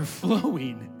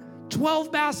overflowing,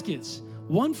 12 baskets,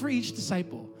 one for each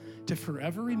disciple, to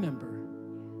forever remember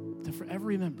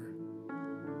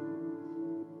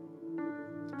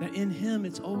that in him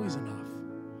it's always enough.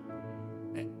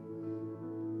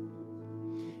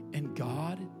 And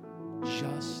God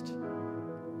just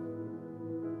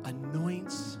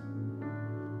anoints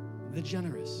the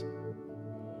generous.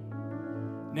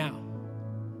 Now,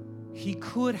 he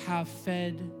could have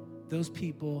fed those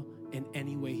people in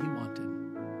any way he wanted.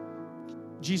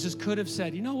 Jesus could have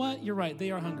said, you know what? You're right.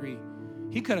 They are hungry.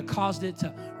 He could have caused it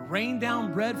to rain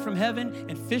down bread from heaven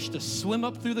and fish to swim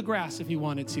up through the grass if he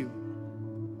wanted to.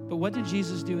 But what did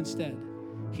Jesus do instead?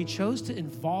 He chose to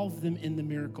involve them in the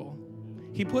miracle.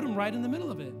 He put them right in the middle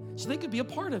of it so they could be a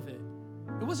part of it.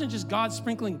 It wasn't just God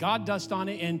sprinkling God dust on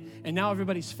it and now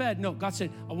everybody's fed. No, God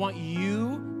said, I want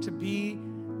you to be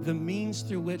the means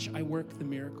through which I work the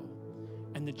miracle.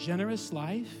 And the generous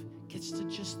life gets to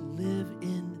just live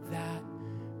in that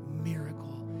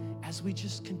miracle as we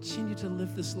just continue to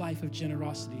live this life of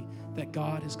generosity that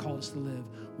God has called us to live.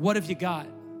 What have you got?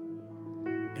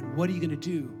 And what are you going to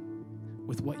do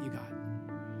with what you got?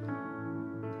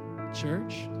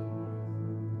 Church,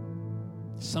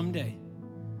 someday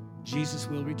Jesus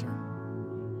will return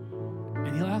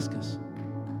and he'll ask us,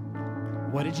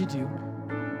 what did you do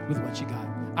with what you got?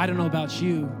 I don't know about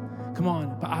you, Come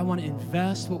on, but I want to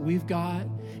invest what we've got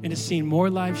into seeing more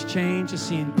lives change, to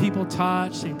seeing people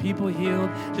touched, seeing people healed,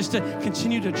 just to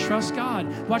continue to trust God,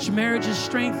 watch marriages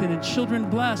strengthened and children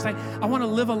blessed. I want to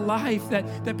live a life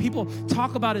that people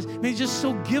talk about as maybe just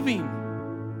so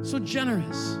giving, so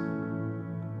generous.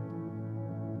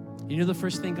 You know the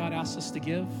first thing God asks us to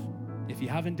give, if you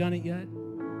haven't done it yet,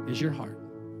 is your heart.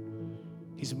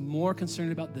 He's more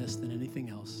concerned about this than anything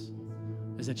else,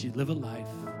 is that you live a life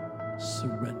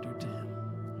surrendered to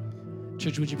Him.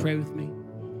 Church, would you pray with me?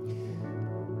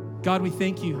 God, we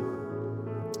thank you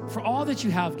for all that you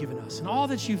have given us and all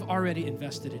that you've already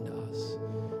invested into us.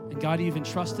 And God, you even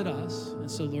trusted us.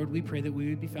 And so, Lord, we pray that we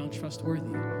would be found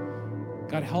trustworthy.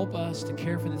 God, help us to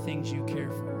care for the things you care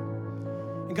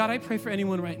for. And God, I pray for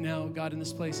anyone right now, God, in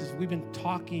this place, as we've been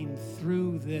talking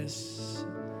through this,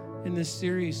 in this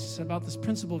series about this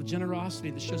principle of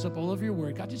generosity that shows up all over your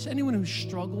word. God, just anyone who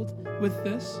struggled with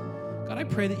this, God, I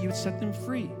pray that you would set them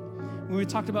free. When we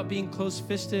talked about being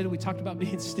close-fisted, we talked about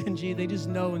being stingy, they just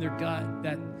know in their gut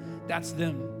that that's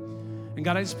them. And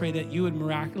God, I just pray that you would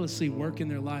miraculously work in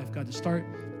their life, God, to start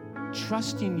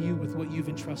trusting you with what you've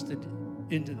entrusted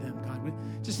into them, God,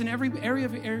 just in every area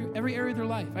of their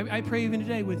life. I pray even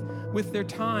today with their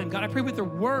time, God. I pray with their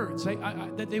words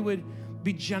that they would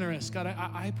be generous, God.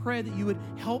 I pray that you would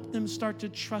help them start to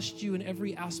trust you in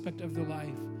every aspect of their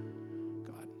life,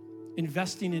 God,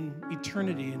 investing in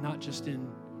eternity and not just in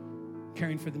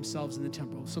caring for themselves in the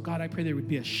temporal. So, God, I pray there would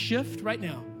be a shift right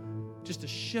now, just a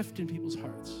shift in people's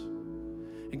hearts.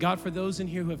 And God, for those in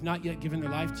here who have not yet given their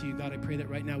life to you, God, I pray that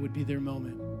right now would be their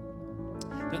moment.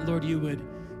 That, Lord, you would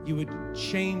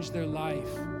change their life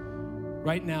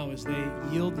right now as they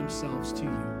yield themselves to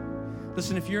you.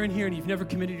 Listen, if you're in here and you've never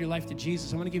committed your life to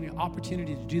Jesus, I want to give you an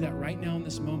opportunity to do that right now in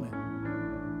this moment.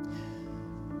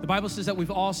 The Bible says that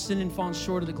we've all sinned and fallen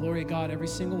short of the glory of God, every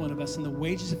single one of us, and the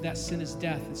wages of that sin is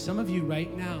death. And some of you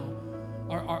right now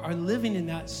are living in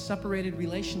that separated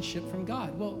relationship from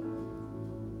God. Well,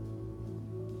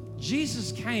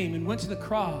 Jesus came and went to the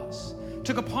cross,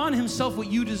 took upon himself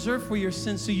what you deserve for your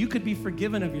sins so you could be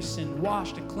forgiven of your sin,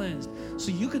 washed and cleansed, so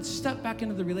you could step back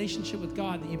into the relationship with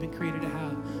God that you've been created to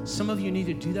have. Some of you need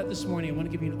to do that this morning. I want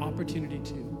to give you an opportunity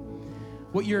to.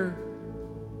 What you're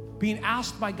being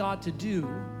asked by God to do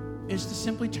is to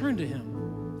simply turn to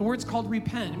him. The word's called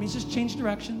repent. It means just change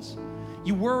directions.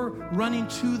 You were running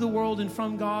to the world and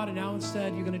from God, and now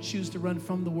instead you're going to choose to run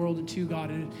from the world and to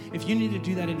God. And if you need to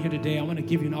do that in here today, I want to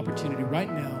give you an opportunity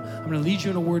right now. I'm going to lead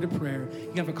you in a word of prayer. You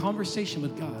can have a conversation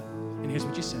with God, and here's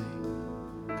what you say.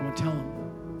 Come on, tell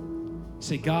him.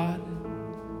 Say, God,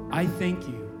 I thank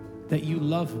you that you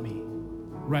love me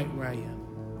right where I am.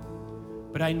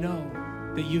 But I know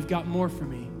that you've got more for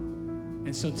me.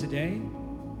 And so today,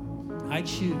 I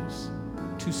choose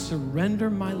to surrender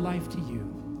my life to you.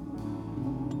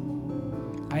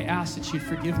 I ask that you'd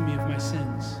forgive me of my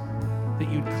sins,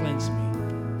 that you'd cleanse me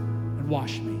and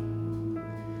wash me.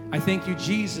 I thank you,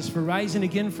 Jesus, for rising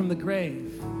again from the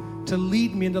grave to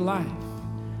lead me into life.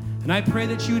 And I pray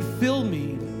that you would fill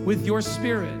me with your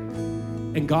spirit,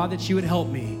 and God, that you would help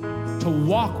me to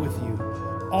walk with you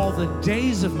all the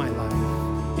days of my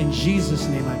life. In Jesus'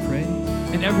 name I pray.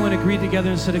 And everyone agreed together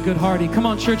and said a good hearty. Come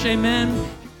on, church, amen.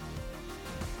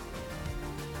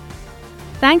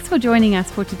 Thanks for joining us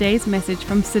for today's message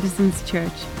from Citizens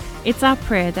Church. It's our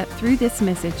prayer that through this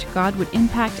message, God would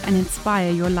impact and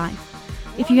inspire your life.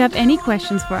 If you have any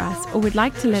questions for us or would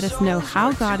like to let us know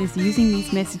how God is using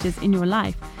these messages in your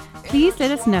life, please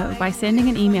let us know by sending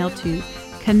an email to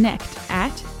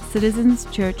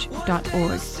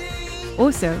connect@citizenschurch.org.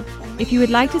 Also, if you would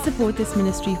like to support this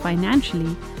ministry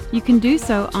financially, you can do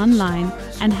so online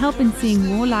and help in seeing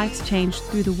more lives changed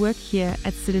through the work here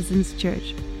at Citizens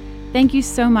Church. Thank you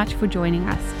so much for joining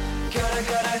us.